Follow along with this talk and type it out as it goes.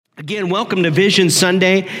Again, welcome to Vision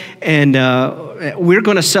Sunday, and we're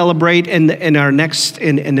going to celebrate in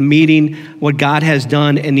the meeting what God has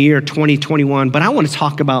done in the year 2021. But I want to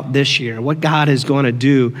talk about this year, what God is going to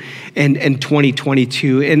do in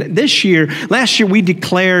 2022. And last year we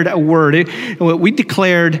declared a word. We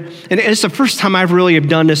declared, and it's the first time I've really have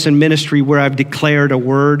done this in ministry where I've declared a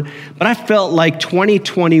word. But I felt like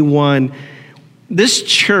 2021. This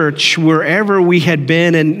church, wherever we had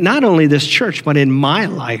been, and not only this church, but in my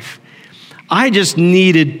life, we just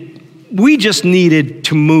needed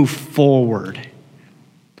to move forward.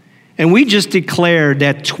 And we just declared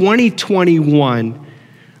that 2021,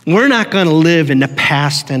 we're not going to live in the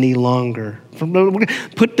past any longer.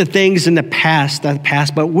 Put the things in the past,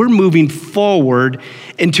 but we're moving forward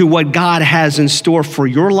into what God has in store for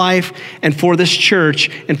your life and for this church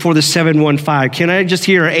and for the 715. Can I just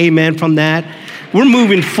hear an amen from that? We're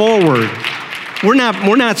moving forward. We're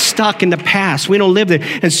not stuck in the past. We don't live there.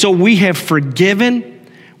 And so we have forgiven.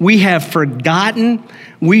 We have forgotten.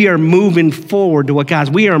 We are moving forward to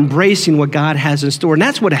we are embracing what God has in store. And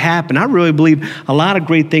that's what happened. I really believe a lot of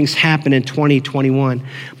great things happened in 2021.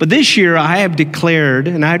 But this year I have declared,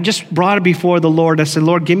 and I just brought it before the Lord. I said,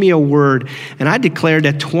 Lord, give me a word. And I declared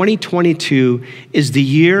that 2022 is the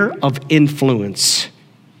year of influence.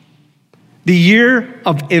 The year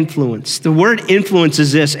of influence. The word influence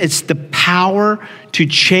is this. It's the power to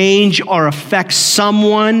change or affect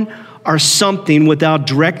someone or something without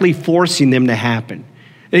directly forcing them to happen.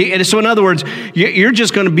 And so in other words, you're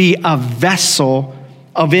just going to be a vessel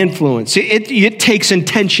of influence. It takes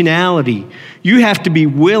intentionality. You have to be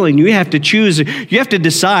willing. You have to choose. You have to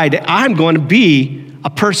decide, I'm going to be a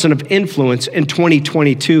person of influence in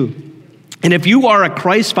 2022. And if you are a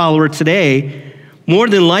Christ follower today, more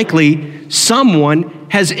than likely, someone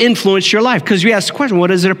has influenced your life. Because you ask the question,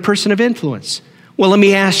 what is it a person of influence? Well, let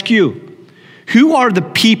me ask you, who are the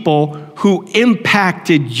people who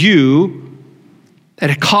impacted you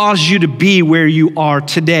that caused you to be where you are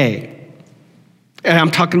today? And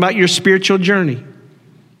I'm talking about your spiritual journey.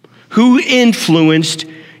 Who influenced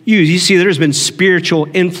you? You see, there's been spiritual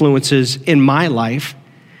influences in my life.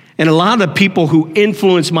 And a lot of the people who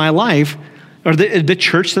influenced my life or the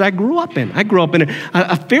church that I grew up in. I grew up in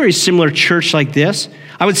a very similar church like this.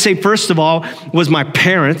 I would say, first of all, was my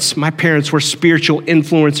parents. My parents were spiritual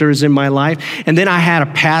influencers in my life. And then I had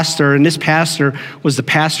a pastor, and this pastor was the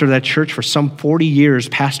pastor of that church for some 40 years,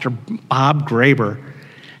 Pastor Bob Graber.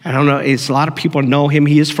 I don't know, a lot of people know him.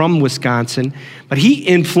 He is from Wisconsin, but he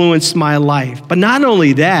influenced my life. But not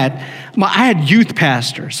only that, I had youth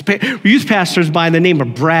pastors by the name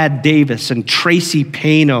of Brad Davis and Tracy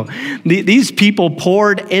Pano. These people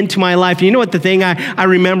poured into my life. You know what the thing I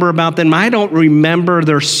remember about them? I don't remember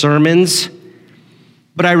their sermons,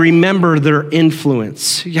 but I remember their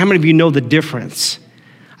influence. How many of you know the difference?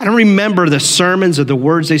 I don't remember the sermons or the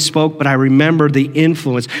words they spoke, but I remember the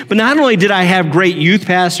influence. But not only did I have great youth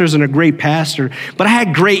pastors and a great pastor, but I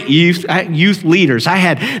had great youth leaders. I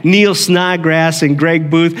had Neil Snodgrass and Greg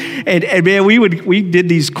Booth, and man, we did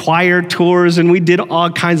these choir tours and we did all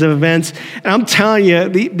kinds of events. And I'm telling you,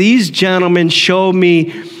 these gentlemen showed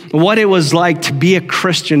me what it was like to be a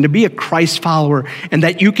Christian, to be a Christ follower, and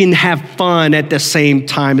that you can have fun at the same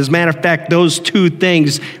time. As a matter of fact, those two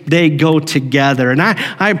things, they go together. And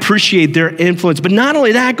I appreciate their influence. But not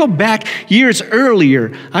only that, I go back years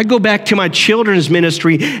earlier. I go back to my children's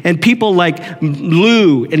ministry and people like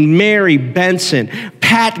Lou and Mary Benson,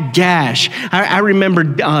 Pat Gash. I remember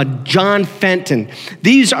John Fenton.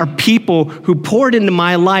 These are people who poured into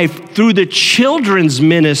my life through the children's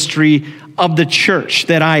ministry of the church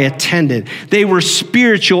that I attended. They were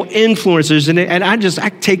spiritual influencers, and I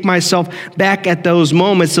take myself back at those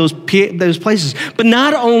moments, those places. But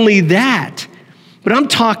not only that, but I'm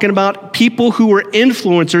talking about people who were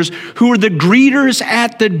influencers, who were the greeters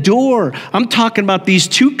at the door. I'm talking about these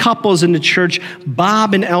two couples in the church,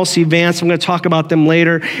 Bob and Elsie Vance. I'm going to talk about them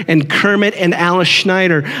later, and Kermit and Alice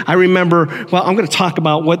Schneider. I remember, I'm going to talk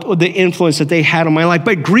about what the influence that they had on my life.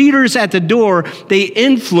 But greeters at the door, they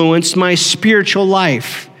influenced my spiritual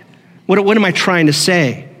life. What am I trying to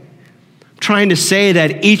say? Trying to say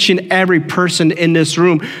that each and every person in this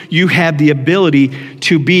room, you have the ability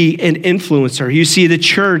to be an influencer. You see, the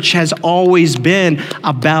church has always been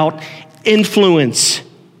about influence.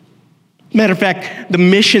 Matter of fact, the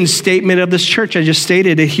mission statement of this church, I just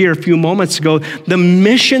stated it here a few moments ago. The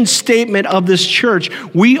mission statement of this church,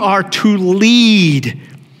 we are to lead.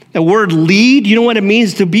 The word lead, you know what it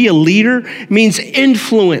means to be a leader? It means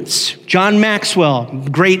influence. John Maxwell,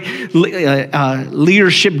 great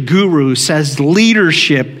leadership guru, says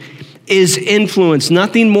leadership is influence,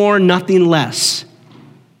 nothing more, nothing less.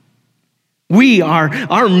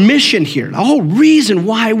 Our mission here, the whole reason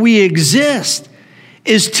why we exist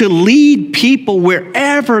is to lead people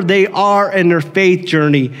wherever they are in their faith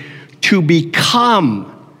journey to become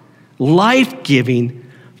life-giving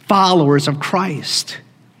followers of Christ.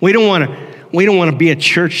 We don't want to be a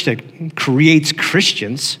church that creates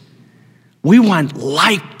Christians. We want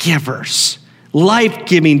life givers,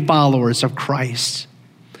 life-giving followers of Christ.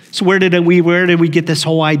 So where did we get this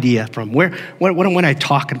whole idea from? What am I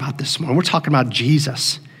talking about this morning? We're talking about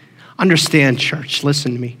Jesus. Understand, church,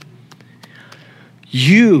 listen to me.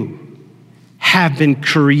 You have been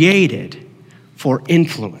created for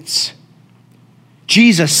influence.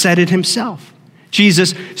 Jesus said it himself.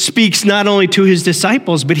 Jesus speaks not only to his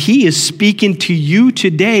disciples, but he is speaking to you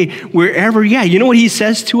today, wherever you're at. You know what he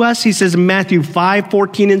says to us? He says in Matthew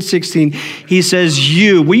 5:14 and 16, he says,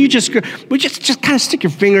 will you just kind of stick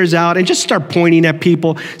your fingers out and just start pointing at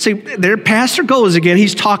people? Say, there, Pastor goes again.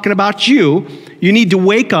 He's talking about you. You need to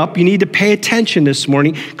wake up. You need to pay attention this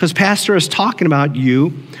morning because Pastor is talking about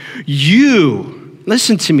you. You,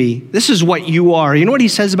 listen to me. This is what you are. You know what he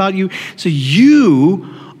says about you? So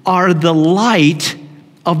you are the light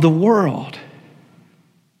of the world.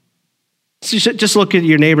 So just look at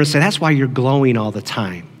your neighbor and say, that's why you're glowing all the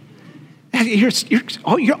time. You're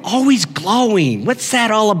always glowing. What's that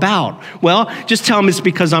all about? Well, just tell them it's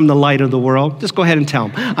because I'm the light of the world. Just go ahead and tell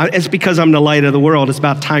them. It's because I'm the light of the world. It's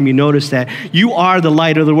about time you notice that. You are the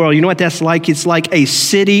light of the world. You know what that's like? It's like a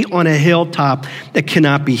city on a hilltop that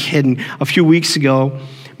cannot be hidden. A few weeks ago,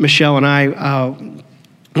 Michelle and I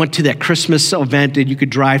went to that Christmas event that you could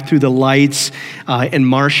drive through the lights in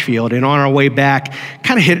Marshfield. And on our way back,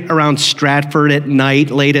 kind of hit around Stratford at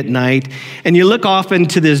night, late at night. And you look off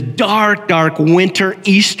into this dark, dark winter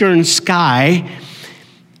eastern sky,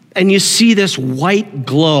 and you see this white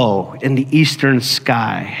glow in the eastern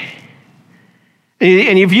sky.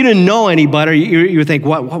 And if you didn't know any better, you would think,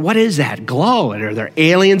 what is that glow? Are there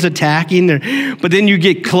aliens attacking? But then you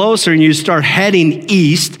get closer and you start heading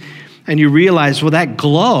east, and you realize, well, that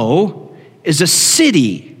glow is a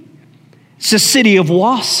city. It's the city of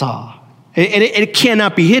Wausau. And it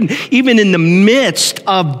cannot be hidden. Even in the midst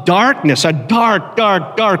of darkness, a dark,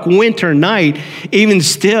 dark, dark winter night, even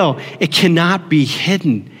still, it cannot be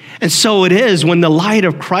hidden. And so it is when the light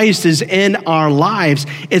of Christ is in our lives,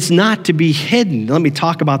 it's not to be hidden. Let me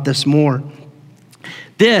talk about this more.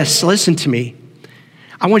 Listen to me.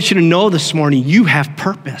 I want you to know this morning, you have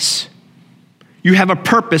purpose. You have a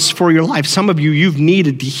purpose for your life. Some of you, you've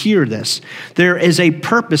needed to hear this. There is a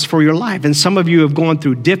purpose for your life. And some of you have gone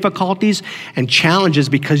through difficulties and challenges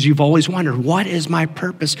because you've always wondered, what is my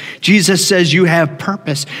purpose? Jesus says you have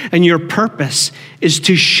purpose, and your purpose is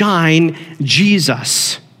to shine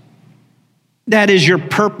Jesus. That is your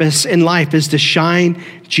purpose in life, is to shine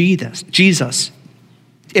Jesus.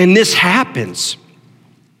 And this happens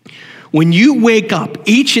when you wake up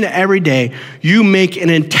each and every day, you make an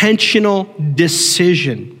intentional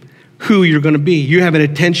decision who you're going to be. You have an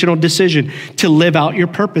intentional decision to live out your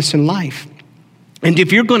purpose in life. And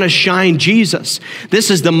if you're going to shine Jesus,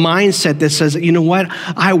 this is the mindset that says, you know what?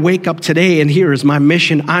 I wake up today and here is my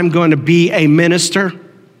mission. I'm going to be a minister.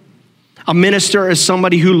 A minister is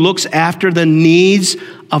somebody who looks after the needs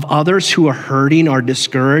of others who are hurting or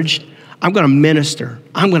discouraged. I'm going to minister.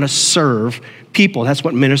 I'm going to serve people. That's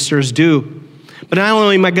what ministers do. But not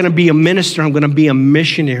only am I going to be a minister, I'm going to be a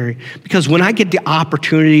missionary. Because when I get the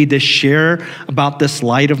opportunity to share about this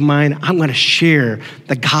light of mine, I'm going to share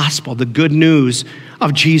the gospel, the good news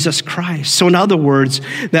of Jesus Christ. So in other words,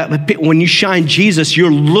 that when you shine Jesus,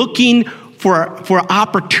 you're looking for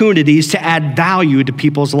opportunities to add value to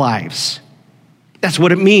people's lives. That's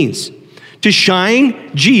what it means. To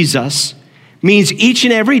shine Jesus means each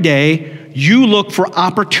and every day you look for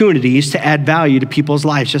opportunities to add value to people's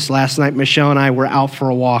lives. Just last night, Michelle and I were out for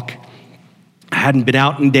a walk. I hadn't been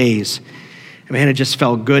out in days. Man, it just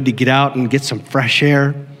felt good to get out and get some fresh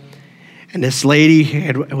air. And this lady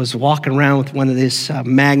was walking around with one of these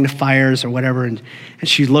magnifiers or whatever, and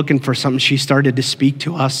she's looking for something. She started to speak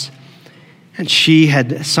to us. And she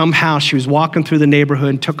was walking through the neighborhood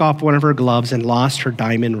and took off one of her gloves and lost her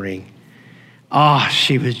diamond ring. Oh,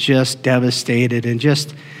 she was just devastated and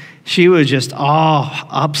she was just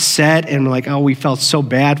upset, and we felt so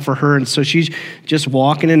bad for her. And so she's just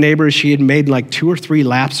walking in the neighborhood. She had made like 2 or 3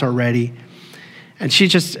 laps already. And she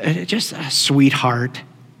just a sweetheart.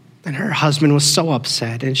 And her husband was so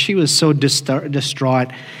upset, and she was so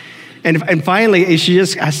distraught. And finally, I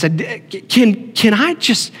said, can I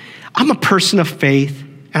just, I'm a person of faith,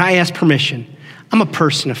 and I asked permission. I'm a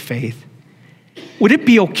person of faith. Would it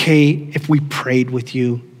be okay if we prayed with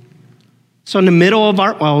you? So in the middle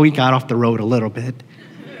of we got off the road a little bit.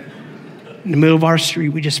 in the middle of our street,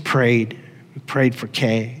 we just prayed. We prayed for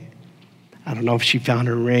Kay. I don't know if she found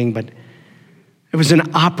her ring, but it was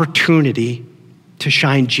an opportunity to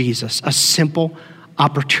shine Jesus, a simple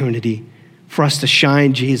opportunity for us to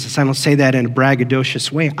shine Jesus. I don't say that in a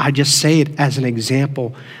braggadocious way. I just say it as an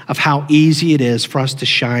example of how easy it is for us to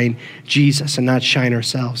shine Jesus and not shine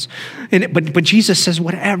ourselves. But Jesus says,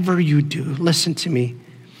 whatever you do, listen to me.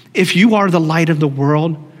 If you are the light of the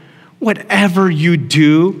world, whatever you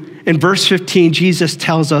do, in verse 15, Jesus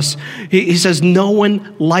tells us, he says, no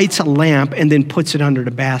one lights a lamp and then puts it under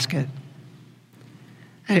the basket.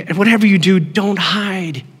 And whatever you do, don't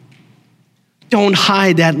hide. Don't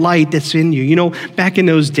hide that light that's in you. You know, back in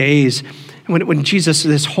those days, when Jesus,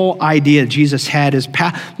 this whole idea Jesus had is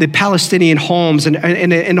the Palestinian homes, and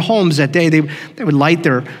in homes that day, they would light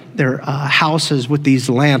their houses with these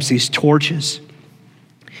lamps, these torches.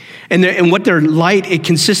 And what their light, it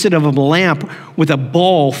consisted of a lamp with a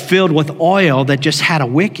bowl filled with oil that just had a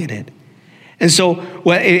wick in it. And so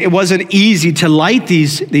it wasn't easy to light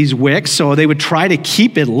these wicks, so they would try to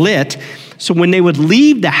keep it lit. So when they would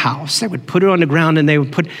leave the house, they would put it on the ground and they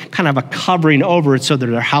would put kind of a covering over it so that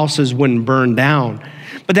their houses wouldn't burn down.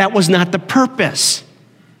 But that was not the purpose.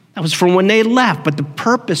 That was for when they left. But the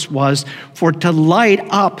purpose was for it to light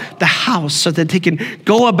up the house so that they can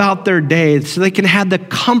go about their day, so they can have the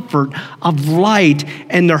comfort of light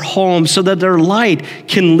in their home, so that their light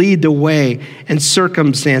can lead the way in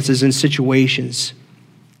circumstances and situations.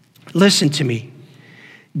 Listen to me.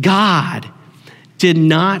 God did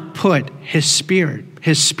not put his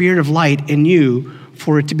spirit of light in you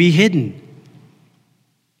for it to be hidden.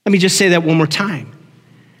 Let me just say that one more time.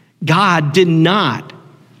 God did not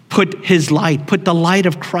put the light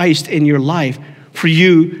of Christ in your life for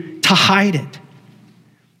you to hide it.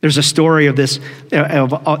 There's a story of this,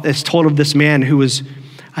 it's told of this man who was,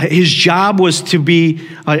 his job was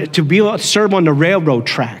to serve on the railroad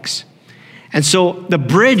tracks. And so the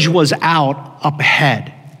bridge was out up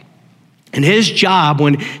ahead. And his job,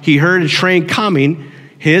 when he heard a train coming,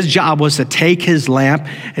 his job was to take his lamp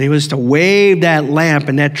and he was to wave that lamp,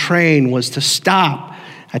 and that train was to stop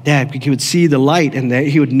at that. He would see the light and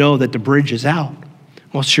he would know that the bridge is out.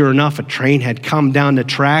 Well, sure enough, a train had come down the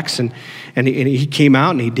tracks and he came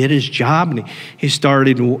out and he did his job and he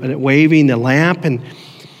started waving the lamp and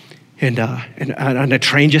the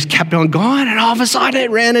train just kept on going, and all of a sudden it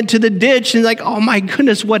ran into the ditch and like, oh my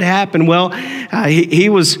goodness, what happened? Well, he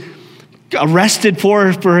was arrested for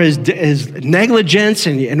his negligence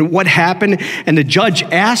and what happened. And the judge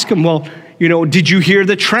asked him, well, did you hear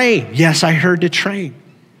the train? Yes, I heard the train.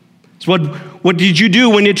 So what did you do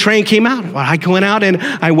when the train came out? Well, I went out and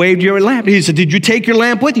I waved your lamp. He said, did you take your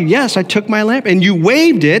lamp with you? Yes, I took my lamp. And you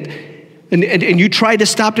waved it and you tried to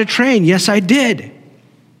stop the train. Yes, I did.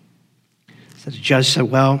 So the judge said,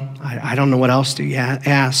 well, I don't know what else to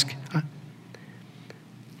ask.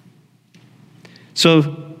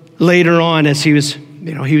 So later on, as he was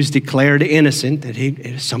declared innocent,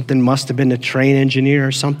 that something must have been the train engineer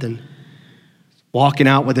or something. Walking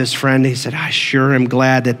out with his friend, he said, I sure am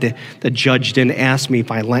glad that the judge didn't ask me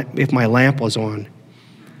if my lamp was on.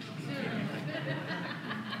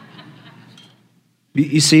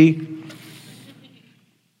 You see,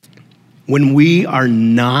 when we are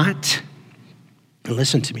not, and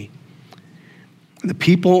listen to me, the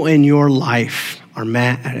people in your life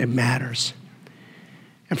it matters.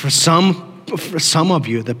 And for some of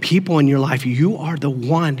you, the people in your life, you are the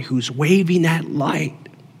one who's waving that light.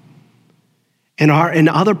 And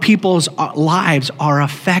other people's lives are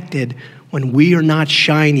affected when we are not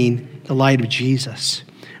shining the light of Jesus.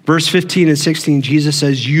 Verse 15 and 16, Jesus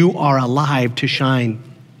says, you are alive to shine.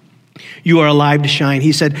 You are alive to shine.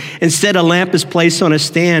 He said, instead, a lamp is placed on a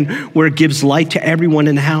stand where it gives light to everyone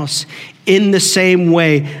in the house. In the same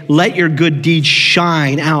way, let your good deeds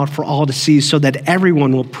shine out for all to see so that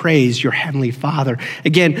everyone will praise your heavenly Father.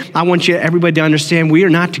 Again, I want everybody to understand we are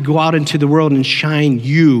not to go out into the world and shine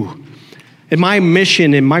you. And my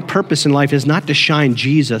mission and my purpose in life is not to shine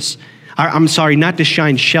Jesus. Not to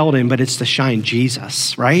shine Sheldon, but it's to shine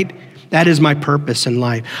Jesus, right? That is my purpose in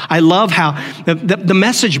life. I love how the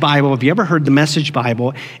Message Bible, have you ever heard the Message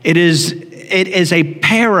Bible? It is a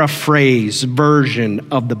paraphrase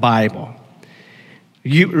version of the Bible.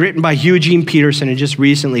 Written by Eugene Peterson, and just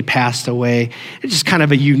recently passed away. It's just kind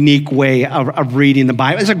of a unique way of reading the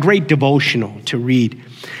Bible. It's a great devotional to read.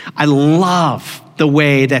 I love the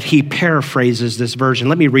way that he paraphrases this version.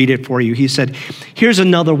 Let me read it for you. He said, here's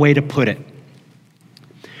another way to put it.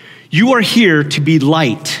 You are here to be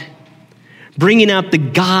light, bringing out the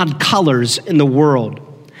God colors in the world.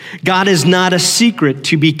 God is not a secret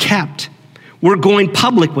to be kept. We're going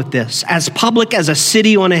public with this, as public as a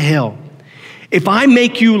city on a hill. If I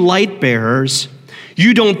make you light bearers,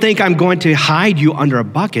 you don't think I'm going to hide you under a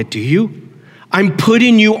bucket, do you? I'm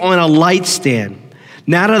putting you on a light stand.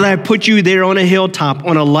 Now that I put you there on a hilltop,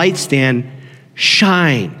 on a light stand,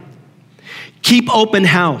 shine. Keep open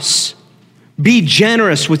house. Be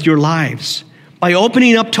generous with your lives. By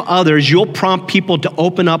opening up to others, you'll prompt people to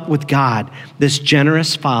open up with God, this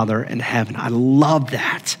generous Father in heaven. I love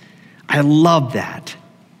that. I love that.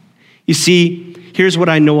 You see, here's what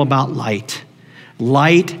I know about light.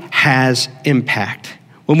 Light has impact.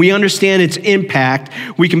 When we understand its impact,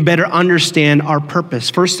 we can better understand our purpose.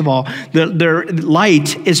 First of all,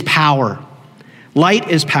 light is power. Light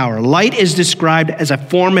is power. Light is described as a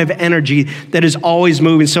form of energy that is always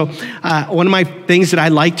moving. So one of my things that I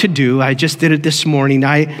like to do, I just did it this morning.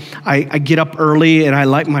 I get up early,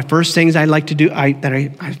 and my first things I like to do,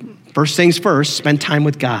 first things first, spend time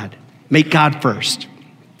with God. Make God first.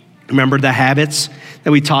 Remember the habits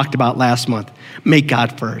that we talked about last month? Make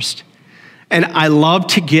God first. And I love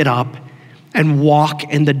to get up and walk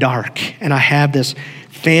in the dark. And I have this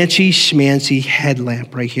fancy schmancy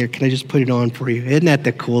headlamp right here. Can I just put it on for you? Isn't that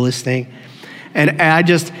the coolest thing? And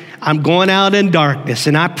I'm going out in darkness,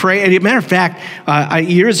 and I pray. And as a matter of fact,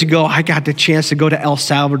 years ago, I got the chance to go to El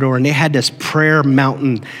Salvador, and they had this prayer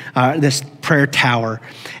mountain, this prayer tower.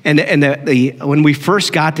 And when we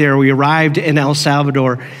first got there, we arrived in El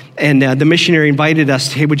Salvador, and the missionary invited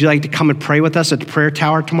us, hey, would you like to come and pray with us at the prayer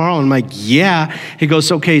tower tomorrow? And I'm like, yeah. He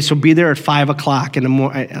goes, okay, so be there at 5 o'clock in the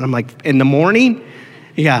morning. And I'm like, in the morning?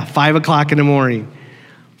 Yeah, 5 o'clock in the morning.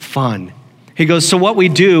 Fun. He goes, so what we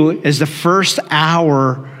do is the first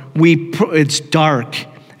hour, it's dark.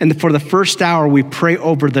 And for the first hour, we pray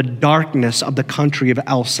over the darkness of the country of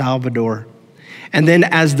El Salvador. And then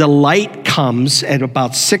as the light comes at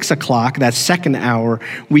about 6 o'clock, that second hour,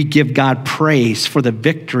 we give God praise for the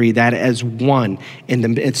victory that is won in the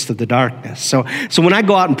midst of the darkness. So when I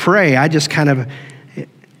go out and pray, I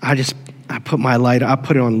put my light, I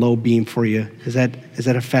put it on low beam for you. Is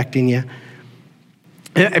that affecting you?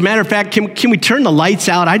 As a matter of fact, can we turn the lights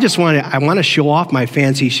out? I want to show off my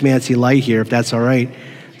fancy schmancy light here, if that's all right.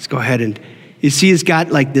 Let's go ahead and, you see it's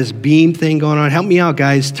got like this beam thing going on. Help me out,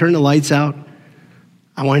 guys. Turn the lights out.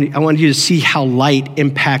 I want you to see how light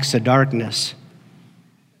impacts the darkness.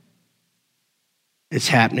 It's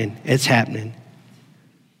happening. It's happening.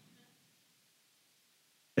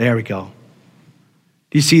 There we go.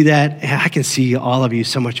 Do you see that? I can see all of you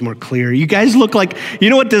so much more clear. You guys look like, you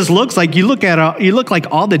know what this looks like? You look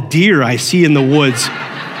like all the deer I see in the woods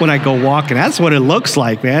when I go walking. That's what it looks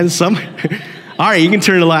like, man. All right, you can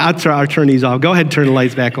turn the light. I'll turn these off. Go ahead and turn the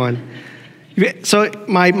lights back on. So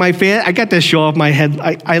my fan, I got this show off my head.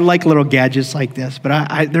 I like little gadgets like this,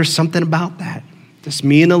 but there's something about that. Just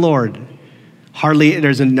me and the Lord. Hardly,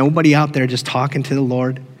 there's nobody out there just talking to the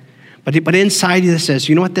Lord. But inside this says,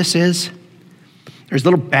 you know what this is? There's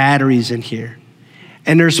little batteries in here,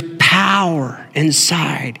 and there's power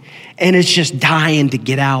inside, and it's just dying to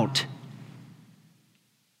get out.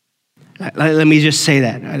 Let me just say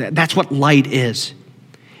that. That's what light is.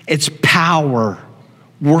 It's power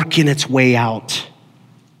working its way out.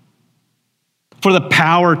 For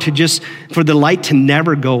the light to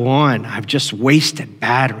never go on, I've just wasted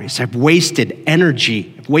batteries. I've wasted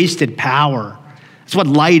energy. I've wasted power. That's what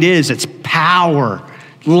light is. It's power.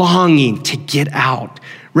 Longing to get out,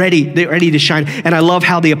 ready to shine. And I love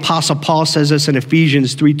how the Apostle Paul says this in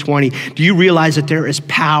Ephesians 3:20. Do you realize that there is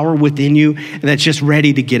power within you and that's just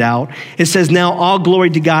ready to get out? It says, now all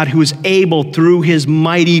glory to God who is able through his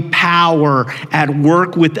mighty power at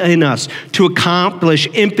work within us to accomplish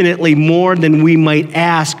infinitely more than we might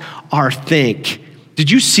ask or think.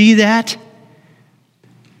 Did you see that?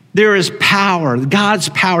 There is power, God's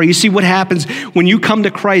power. You see what happens when you come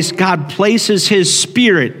to Christ, God places his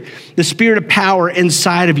spirit, the spirit of power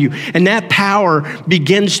inside of you. And that power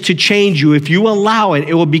begins to change you. If you allow it,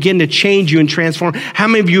 it will begin to change you and transform. How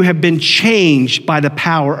many of you have been changed by the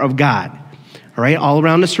power of God? All right, all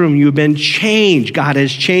around this room, you've been changed. God has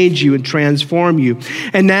changed you and transformed you.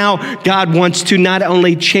 And now God wants to not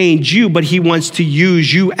only change you, but he wants to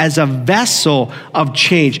use you as a vessel of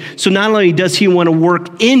change. So not only does he want to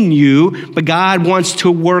work in you, but God wants to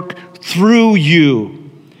work through you.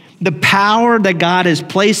 The power that God has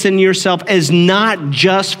placed in yourself is not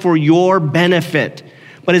just for your benefit,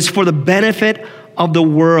 but it's for the benefit of the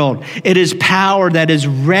world. It is power that is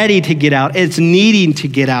ready to get out. It's needing to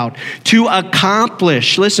get out to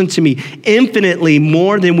accomplish, listen to me, infinitely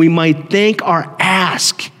more than we might think or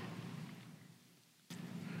ask.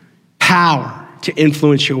 Power to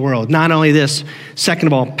influence your world. Not only this, second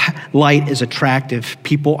of all, light is attractive.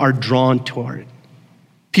 People are drawn toward it.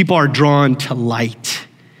 People are drawn to light.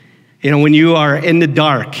 You know, when you are in the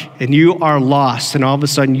dark and you are lost and all of a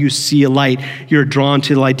sudden you see a light, you're drawn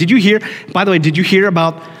to the light. By the way, did you hear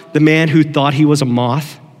about the man who thought he was a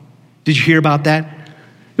moth? Did you hear about that?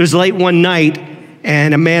 It was late one night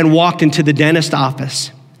and a man walked into the dentist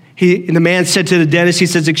office. And the man said to the dentist, he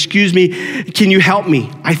says, "Excuse me, can you help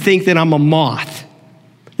me? I think that I'm a moth."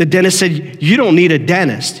 The dentist said, "You don't need a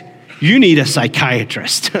dentist. You need a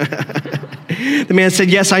psychiatrist." The man said,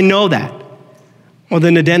 "Yes, I know that." Well,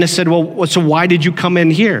 then the dentist said, "Well, so why did you come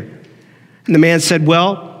in here?" And the man said,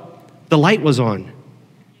 "Well, the light was on."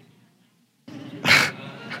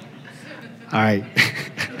 All right.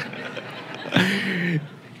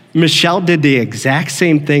 Michelle did the exact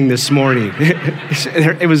same thing this morning.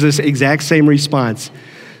 It was this exact same response.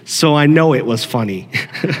 So I know it was funny.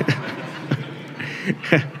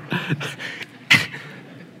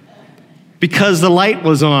 Because the light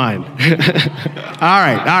was on. All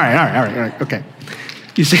right, okay.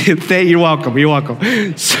 You say, you're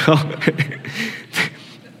welcome. So,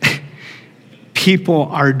 people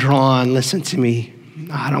are drawn, listen to me.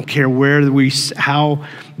 I don't care how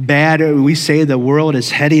bad we say the world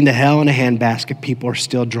is heading to hell in a handbasket, people are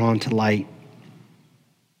still drawn to light.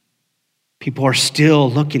 People are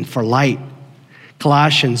still looking for light.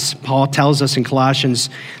 Paul tells us in Colossians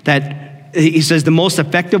that he says the most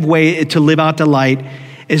effective way to live out the light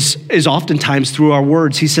is oftentimes through our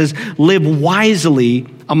words. He says, live wisely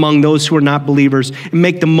among those who are not believers and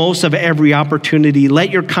make the most of every opportunity.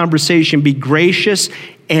 Let your conversation be gracious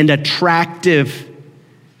and attractive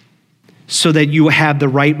so that you have the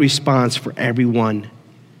right response for everyone.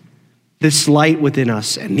 This light within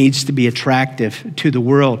us needs to be attractive to the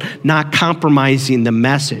world, not compromising the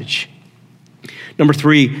message. Number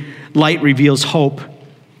 3, light reveals hope.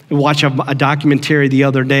 I watched a documentary the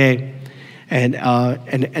other day, and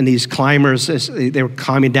these climbers, they were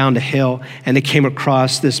climbing down the hill, and they came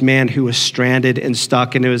across this man who was stranded and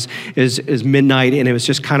stuck, and it was midnight, and it was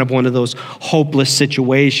just kind of one of those hopeless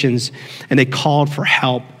situations, and they called for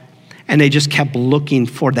help, and they just kept looking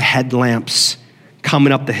for the headlamps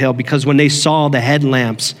coming up the hill, because when they saw the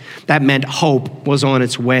headlamps, that meant hope was on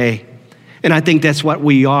its way. And I think that's what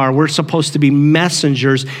we are. We're supposed to be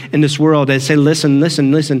messengers in this world that say, listen,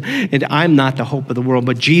 and I'm not the hope of the world,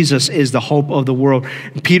 but Jesus is the hope of the world.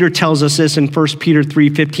 And Peter tells us this in 1 Peter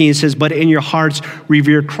 3:15. It says, but in your hearts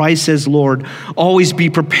revere Christ as Lord. Always be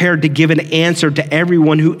prepared to give an answer to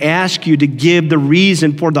everyone who asks you to give the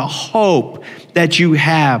reason for the hope that you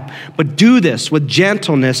have. But do this with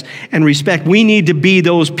gentleness and respect. We need to be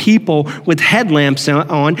those people with headlamps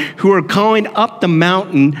on who are going up the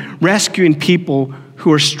mountain, rescuing people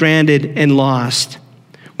who are stranded and lost.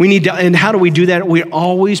 We need to, and how do we do that? We're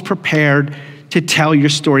always prepared to tell your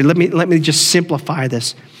story. Let me just simplify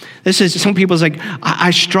this. This is, some people's like,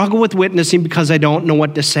 I struggle with witnessing because I don't know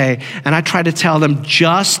what to say. And I try to tell them,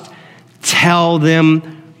 just tell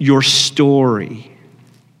them your story.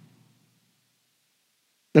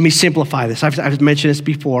 Let me simplify this. I've mentioned this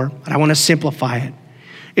before, but I want to simplify it.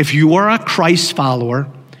 If you are a Christ follower,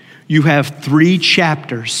 you have 3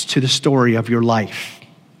 chapters to the story of your life,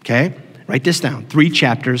 okay? Write this down, 3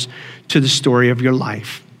 chapters to the story of your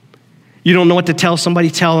life. You don't know what to tell somebody,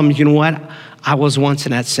 tell them, you know what? I was once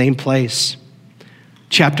in that same place.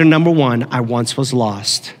 Chapter number 1, I once was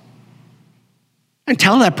lost. And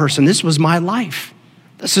tell that person, this was my life.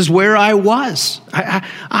 This is where I was.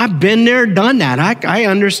 I've been there, done that. I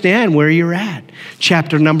understand where you're at.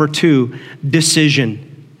 Chapter number 2,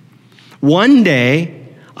 decision. One day,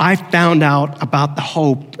 I found out about the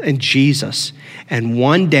hope in Jesus. And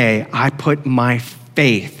one day, I put my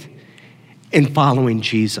faith in following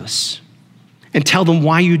Jesus. And tell them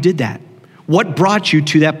why you did that. What brought you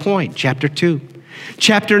to that point? Chapter 2.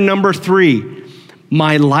 Chapter number 3,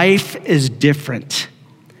 my life is different.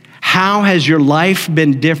 How has your life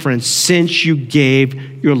been different since you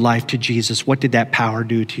gave your life to Jesus? What did that power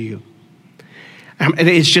do to you? And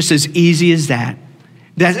it's just as easy as that.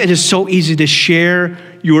 It is so easy to share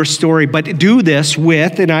your story, but do this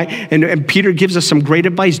with, and Peter gives us some great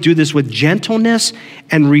advice, do this with gentleness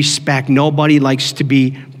and respect. Nobody likes to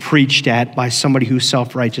be preached at by somebody who's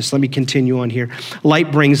self-righteous. Let me continue on here.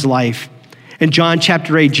 Light brings life. In John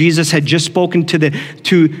chapter 8, Jesus had just spoken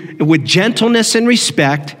with gentleness and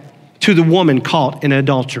respect to the woman caught in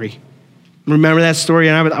adultery. Remember that story?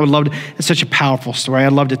 And I would love to, it's such a powerful story.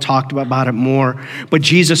 I'd love to talk about it more. But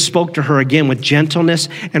Jesus spoke to her again with gentleness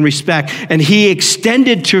and respect. And he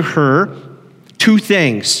extended to her 2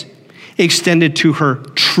 things. He extended to her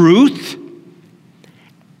truth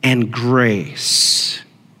and grace.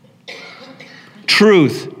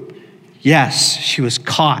 Truth. Yes, she was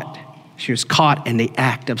caught. She was caught in the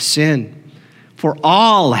act of sin. For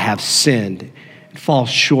all have sinned and fall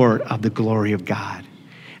short of the glory of God.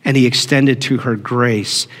 And he extended to her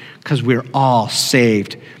grace because we're all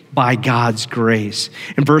saved by God's grace.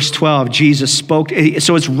 In verse 12, Jesus spoke.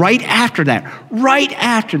 So it's right after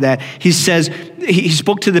that, he says, he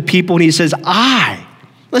spoke to the people and he says,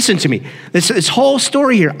 listen to me, this whole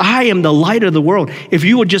story here, I am the light of the world. If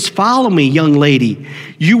you would just follow me, young lady,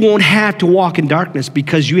 you won't have to walk in darkness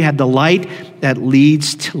because you have the light that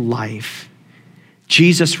leads to life.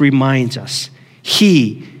 Jesus reminds us,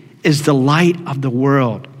 he is the light of the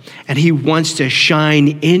world, and he wants to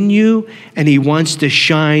shine in you, and he wants to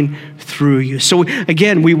shine through you. So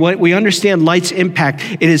again, we understand light's impact.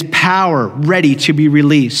 It is power ready to be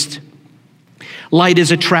released. Light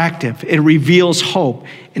is attractive. It reveals hope,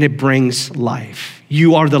 and it brings life.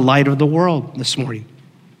 You are the light of the world this morning.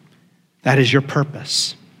 That is your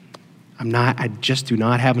purpose. I just do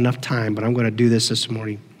not have enough time, but I'm going to do this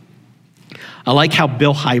morning. I like how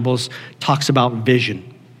Bill Hybels talks about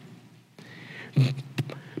vision.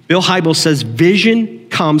 Bill Hybels says, vision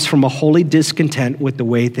comes from a holy discontent with the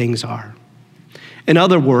way things are. In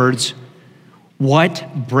other words, what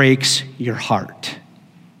breaks your heart?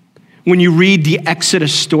 When you read the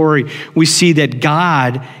Exodus story, we see that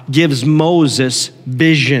God gives Moses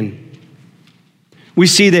vision. We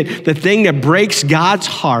see that the thing that breaks God's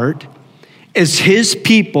heart is his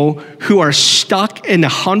people who are stuck in the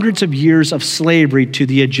hundreds of years of slavery to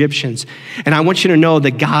the Egyptians. And I want you to know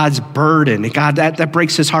that God's burden, God, that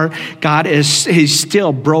breaks his heart. He's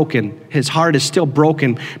still broken. His heart is still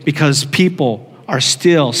broken because people are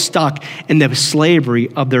still stuck in the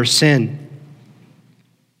slavery of their sin.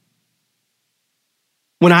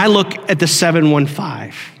 When I look at the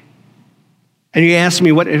 715, and you ask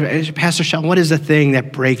me, Pastor Sean, what is the thing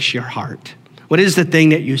that breaks your heart? What is the thing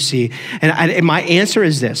that you see? And my answer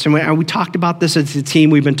is this, and we talked about this as a team.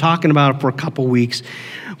 We've been talking about it for a couple weeks.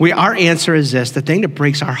 Our answer is this. The thing that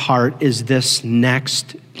breaks our heart is this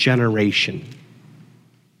next generation.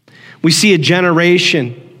 We see a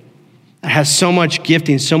generation that has so much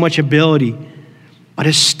gifting, so much ability, but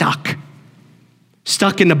is stuck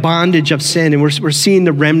in the bondage of sin, and we're seeing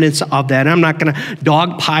the remnants of that. And I'm not going to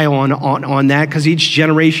dogpile on that because each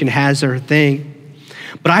generation has their thing.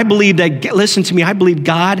 But I believe that, listen to me, I believe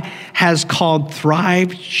God has called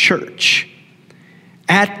Thrive Church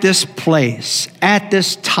at this place, at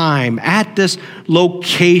this time, at this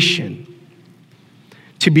location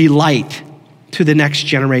to be light to the next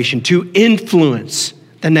generation, to influence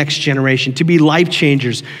the next generation, to be life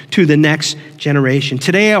changers to the next generation.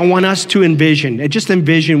 Today, I want us to envision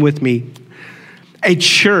with me, a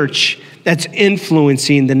church that's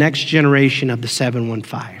influencing the next generation of the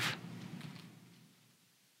 715.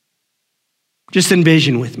 Just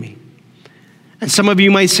envision with me. And some of you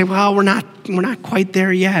might say, well, we're not quite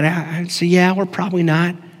there yet. I'd say, yeah, we're probably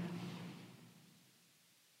not.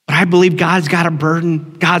 But I believe God's got a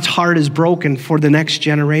burden. God's heart is broken for the next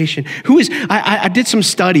generation. I did some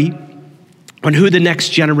study on who the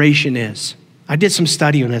next generation is. I did some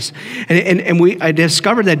study on this. And I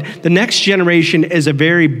discovered that the next generation is a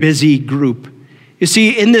very busy group. You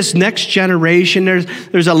see, in this next generation,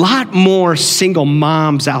 there's a lot more single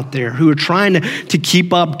moms out there who are trying to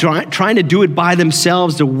keep up, trying to do it by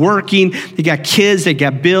themselves. They're working. They got kids. They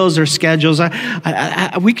got bills. Their schedules.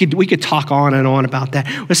 We could talk on and on about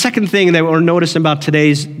that. The second thing that we're noticing about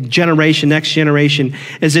today's generation, next generation,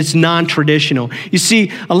 is it's non-traditional. You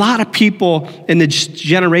see, a lot of people in the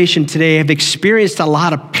generation today have experienced a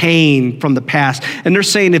lot of pain from the past, and they're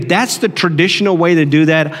saying if that's the traditional way to do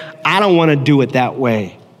that, I don't want to do it that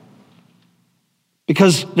way.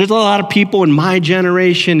 Because there's a lot of people in my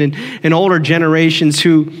generation and older generations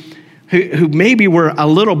who maybe were a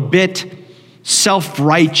little bit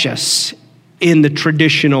self-righteous in the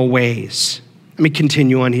traditional ways. Let me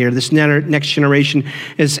continue on here. This next generation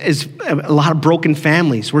is a lot of broken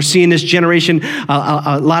families. We're seeing this generation,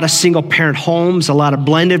 a lot of single-parent homes, a lot of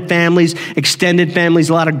blended families, extended families,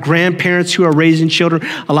 a lot of grandparents who are raising children,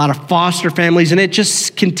 a lot of foster families, and it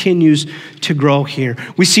just continues to grow here.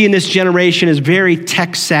 We see in this generation is very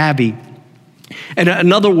tech-savvy. And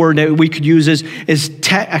another word that we could use is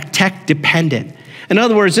tech-dependent. In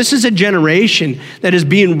other words, this is a generation that is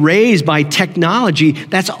being raised by technology.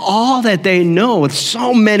 That's all that they know.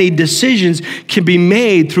 So many decisions can be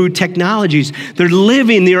made through technologies. They're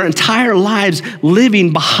living their entire lives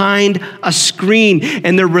living behind a screen,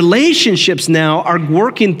 and their relationships now are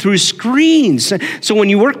working through screens. So when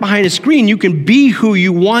you work behind a screen, you can be who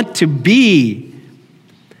you want to be.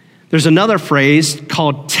 There's another phrase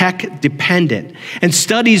called tech dependent. And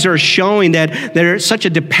studies are showing that there's such a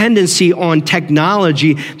dependency on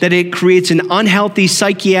technology that it creates an unhealthy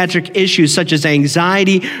psychiatric issues such as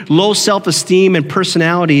anxiety, low self-esteem, and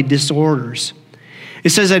personality disorders. It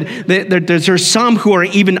says that there's some who are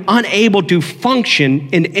even unable to function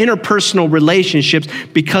in interpersonal relationships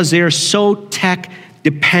because they are so tech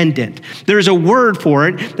dependent. There's a word for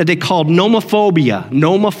it that they call nomophobia,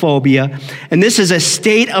 and this is a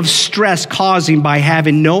state of stress caused by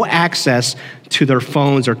having no access to their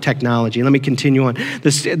phones or technology. Let me continue on.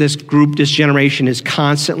 This generation is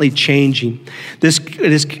constantly changing. This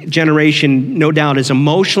generation, no doubt, is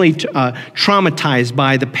emotionally traumatized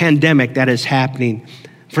by the pandemic that is happening.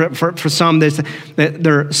 For some,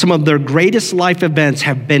 some of their greatest life events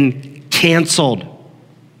have been canceled.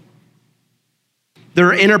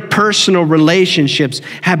 Their interpersonal relationships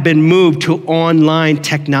have been moved to online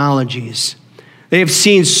technologies. They have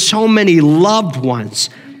seen so many loved ones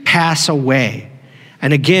pass away.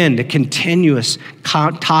 And again, the continuous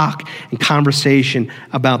talk and conversation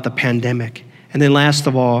about the pandemic. And then last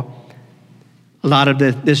of all, a lot of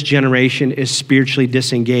this generation is spiritually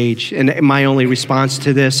disengaged. And my only response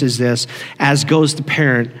to this is this: as goes the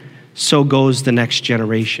parent, so goes the next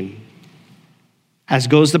generation. As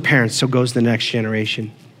goes the parents, so goes the next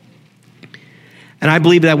generation. And I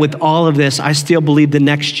believe that with all of this, I still believe the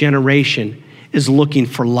next generation is looking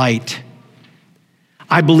for light.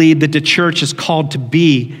 I believe that the church is called to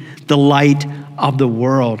be the light of the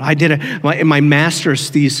world. In my master's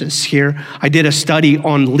thesis here, I did a study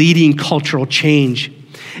on leading cultural change.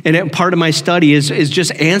 And part of my study is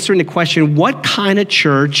just answering the question, what kind of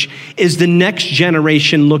church is the next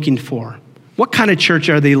generation looking for? What kind of church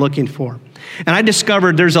are they looking for? And I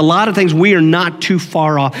discovered there's a lot of things we are not too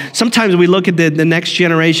far off. Sometimes we look at the next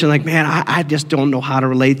generation like, man, I just don't know how to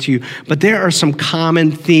relate to you. But there are some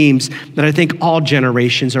common themes that I think all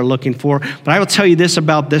generations are looking for. But I will tell you this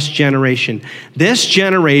about this generation. This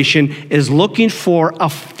generation is looking for a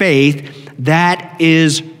faith that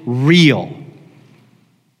is real.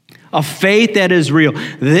 A faith that is real.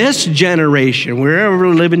 This generation, wherever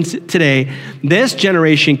we're living today, this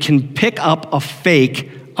generation can pick up a fake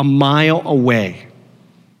a mile away.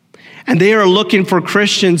 And they are looking for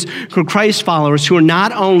Christians, for Christ followers who are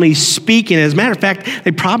not only speaking, as a matter of fact,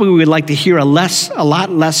 they probably would like to hear a lot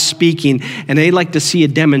less speaking, and they like to see a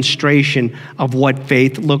demonstration of what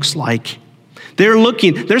faith looks like.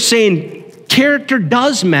 They're saying character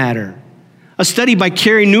does matter. A study by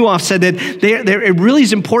Carey Nieuwhof said that it really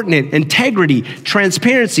is important. Integrity,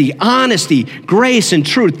 transparency, honesty, grace, and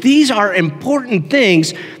truth. These are important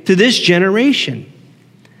things to this generation.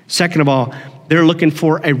 Second of all, they're looking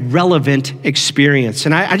for a relevant experience.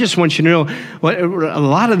 And I just want you to know, a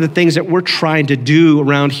lot of the things that we're trying to do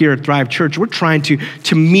around here at Thrive Church, we're trying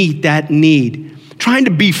to meet that need, trying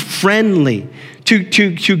to be friendly,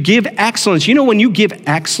 to give excellence. You know, when you give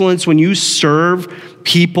excellence, when you serve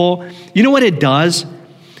people, you know what it does?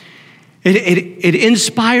 It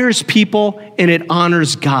inspires people and it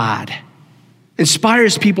honors God.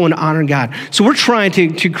 Inspires people and honor God. So we're trying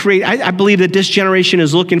to create, I believe that this generation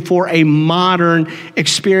is looking for a modern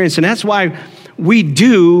experience. And that's why we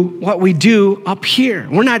do what we do up here.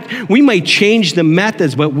 We may change the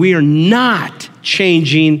methods, but we are not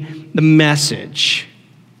changing the message.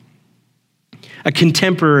 A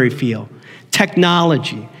contemporary feel,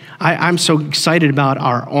 technology. I'm so excited about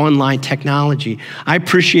our online technology. I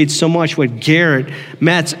appreciate so much what Garrett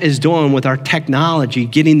Metz is doing with our technology,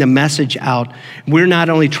 getting the message out. We're not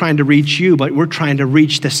only trying to reach you, but we're trying to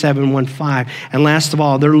reach the 715. And last of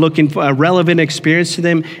all, they're looking for a relevant experience to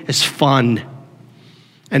them is fun.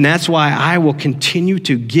 And that's why I will continue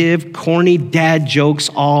to give corny dad jokes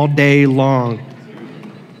all day long.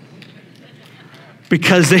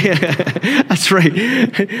 Because that's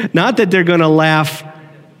right. Not that they're going to laugh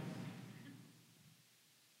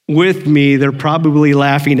with me, they're probably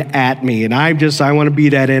laughing at me, and I want to be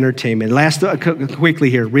that entertainment. Last, quickly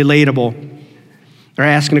here, relatable. They're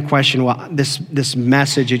asking a question, well, this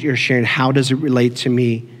message that you're sharing, how does it relate to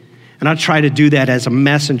me? And I'll try to do that as a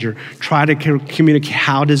messenger, try to communicate,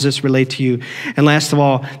 how does this relate to you? And last of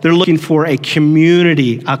all, they're looking for a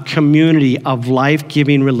community of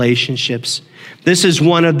life-giving relationships. This is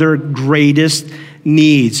one of their greatest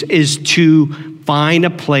needs, is to find a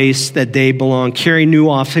place that they belong. Carey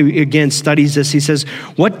Nieuwhof, who again studies this, he says,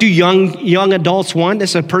 what do young adults want? This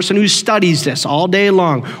is a person who studies this all day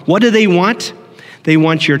long. What do they want? They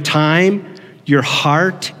want your time, your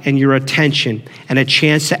heart, and your attention, and a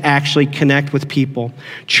chance to actually connect with people.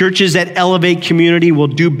 Churches that elevate community will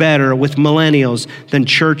do better with millennials than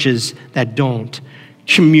churches that don't.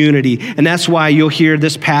 community. And that's why you'll hear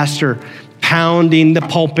this pastor pounding the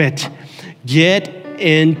pulpit. Get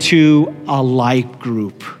into a life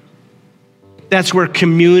group. That's where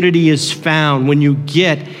community is found, when you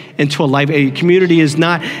get into a life. A community is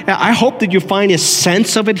not, I hope that you find a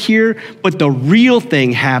sense of it here, but the real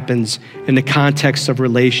thing happens in the context of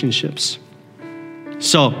relationships.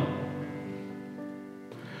 So,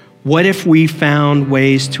 what if we found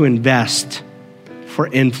ways to invest for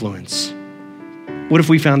influence? What if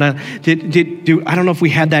we found out, I don't know if we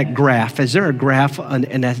had that graph. Is there a graph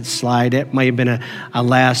in that slide? It might have been a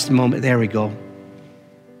last moment. There we go.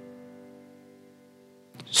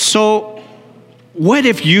 So what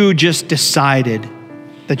if you just decided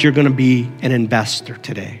that you're going to be an investor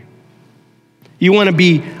today? You want to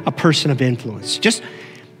be a person of influence. Just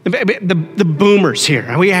the boomers here.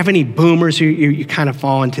 Do we have any boomers? You kind of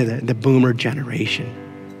fall into the boomer generation.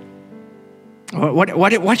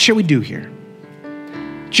 What should we do here?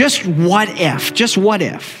 Just what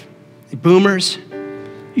if, boomers,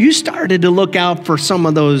 you started to look out for some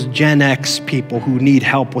of those Gen X people who need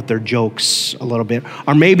help with their jokes a little bit,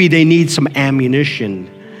 or maybe they need some ammunition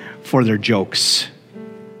for their jokes.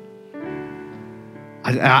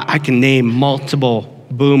 I can name multiple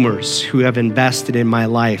boomers who have invested in my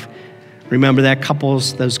life. Remember those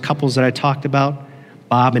couples that I talked about?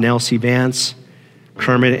 Bob and Elsie Vance,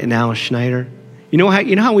 Kermit and Alice Schneider. You know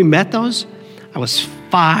how we met those? I was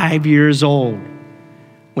 5 years old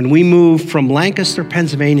when we moved from Lancaster,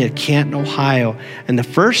 Pennsylvania to Canton, Ohio. And the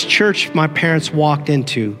first church my parents walked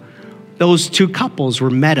into, those two couples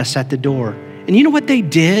met us at the door. And you know what they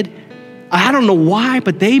did? I don't know why,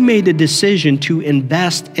 but they made a decision to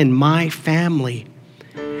invest in my family.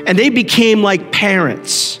 And they became like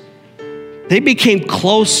parents. They became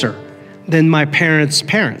closer than my parents'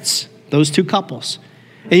 parents, those two couples.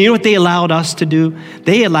 And you know what they allowed us to do?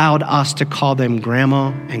 They allowed us to call them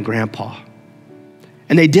grandma and grandpa.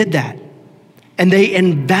 And they did that. And they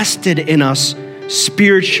invested in us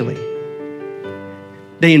spiritually.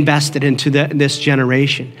 They invested into this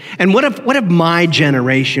generation. And what if my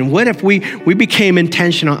generation, what if we became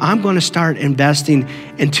intentional? I'm going to start investing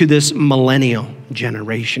into this millennial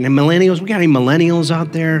generation. And millennials, we got any millennials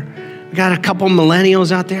out there? We got a couple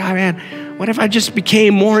millennials out there. What if I just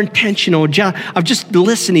became more intentional of just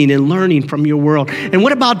listening and learning from your world? And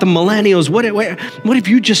what about the millennials? What if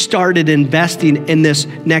you just started investing in this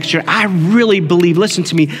next year? I really believe, listen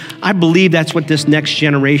to me, I believe that's what this next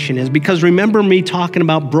generation is. Because remember me talking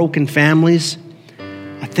about broken families?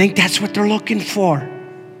 I think that's what they're looking for.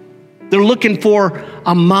 They're looking for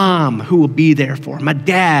a mom who will be there for them, a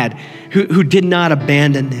dad who did not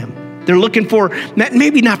abandon them. They're looking for,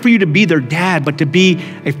 maybe not for you to be their dad, but to be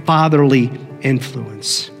a fatherly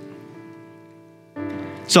influence.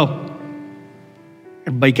 So,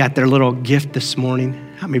 everybody got their little gift this morning.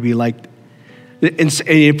 How many of you liked it? And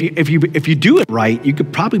if you do it right, you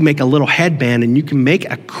could probably make a little headband, and you can make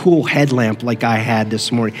a cool headlamp like I had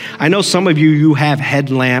this morning. I know some of you have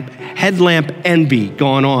headlamp envy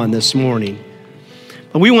going on this morning.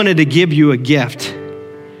 But we wanted to give you a gift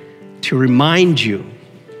to remind you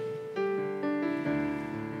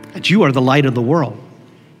that you are the light of the world.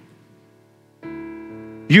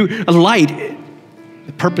 The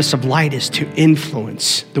purpose of light is to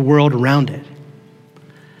influence the world around it.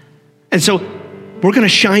 And so we're going to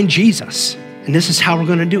shine Jesus, and this is how we're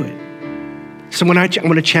going to do it. So I'm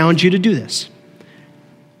going to challenge you to do this.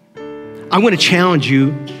 I'm going to challenge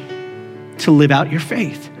you to live out your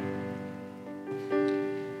faith.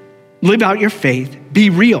 Live out your faith. Be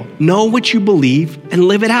real. Know what you believe and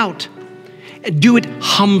live it out. And do it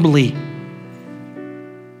humbly,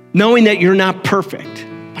 knowing that you're not perfect.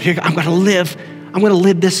 But I'm going to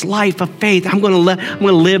live this life of faith. I'm going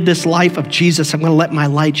to live this life of Jesus. I'm going to let my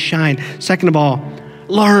light shine. Second of all,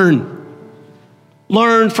 learn.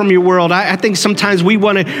 Learn from your world. I think sometimes we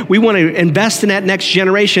want to invest in that next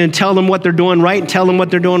generation and tell them what they're doing right and tell them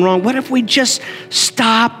what they're doing wrong. What if we just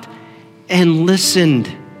stopped and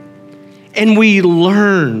listened? And we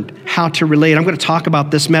learned how to relate. I'm going to talk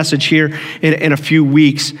about this message here in a few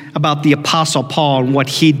weeks about the Apostle Paul and what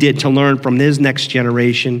he did to learn from his next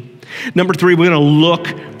generation. Number 3, we're going to look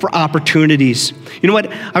for opportunities. You know what?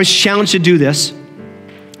 I was challenged to do this,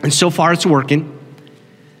 and so far it's working.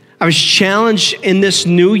 I was challenged in this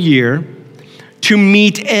new year to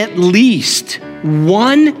meet at least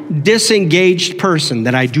one disengaged person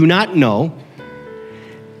that I do not know,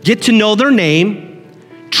 get to know their name,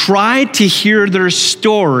 try to hear their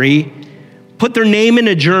story, put their name in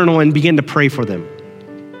a journal, and begin to pray for them.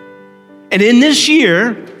 And in this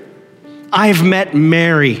year, I've met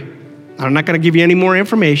Mary. I'm not going to give you any more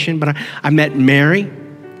information, but I met Mary.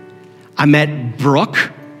 I met Brooke.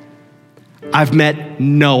 I've met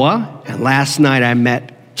Noah. And last night I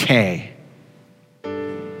met Kay.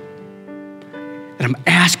 And I'm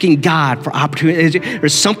asking God for opportunities.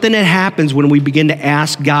 There's something that happens when we begin to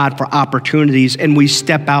ask God for opportunities and we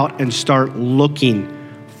step out and start looking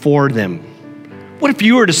for them. What if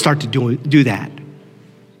you were to start to do that?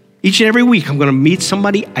 Each and every week, I'm going to meet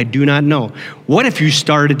somebody I do not know. What if you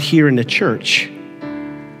started here in the church?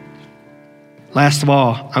 Last of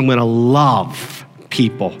all, I'm going to love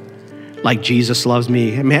people like Jesus loves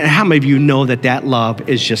me. I mean, how many of you know that love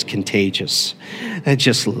is just contagious? That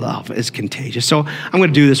just love is contagious. So I'm going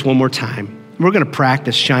to do this one more time. We're going to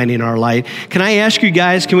practice shining our light. Can I ask you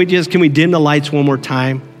guys, can we dim the lights one more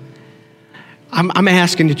time? I'm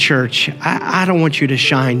asking the church, I don't want you to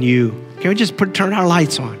shine you. Can we just turn our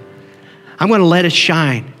lights on? I'm going to let it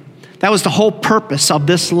shine. That was the whole purpose of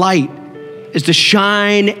this light, is to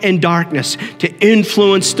shine in darkness, to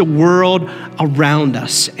influence the world around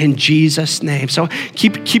us in Jesus' name. So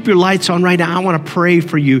keep your lights on right now. I want to pray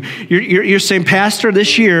for you. You're saying, Pastor,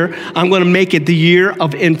 this year, I'm going to make it the year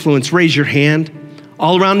of influence. Raise your hand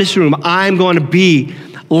all around this room. I'm going to be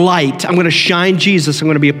light. I'm going to shine Jesus. I'm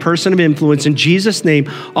going to be a person of influence. In Jesus' name,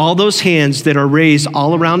 all those hands that are raised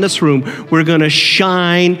all around this room, we're going to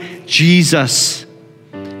shine Jesus.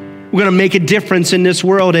 We're going to make a difference in this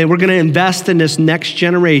world, and we're going to invest in this next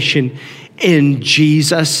generation in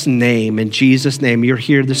Jesus' name. In Jesus' name, you're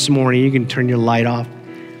here this morning. You can turn your light off.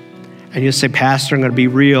 And you'll say, Pastor, I'm going to be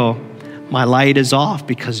real. My light is off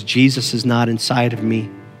because Jesus is not inside of me.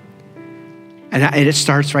 And it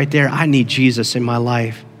starts right there. I need Jesus in my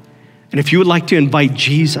life. And if you would like to invite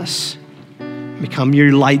Jesus, become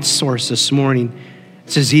your light source this morning,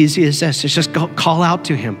 it's as easy as this. Just call out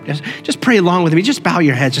to him. Just pray along with me. Just bow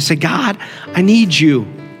your heads. Just say, God, I need you.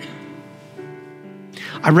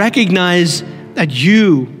 I recognize that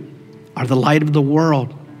you are the light of the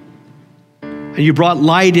world. And you brought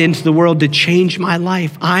light into the world to change my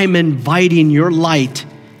life. I'm inviting your light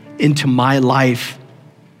into my life.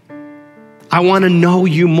 I want to know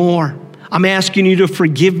you more. I'm asking you to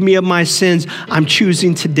forgive me of my sins. I'm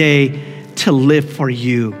choosing today to live for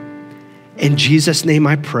you. In Jesus' name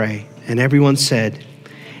I pray. And everyone said,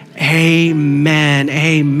 amen,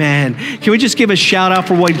 amen. Can we just give a shout out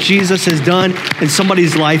for what Jesus has done in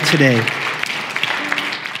somebody's life today?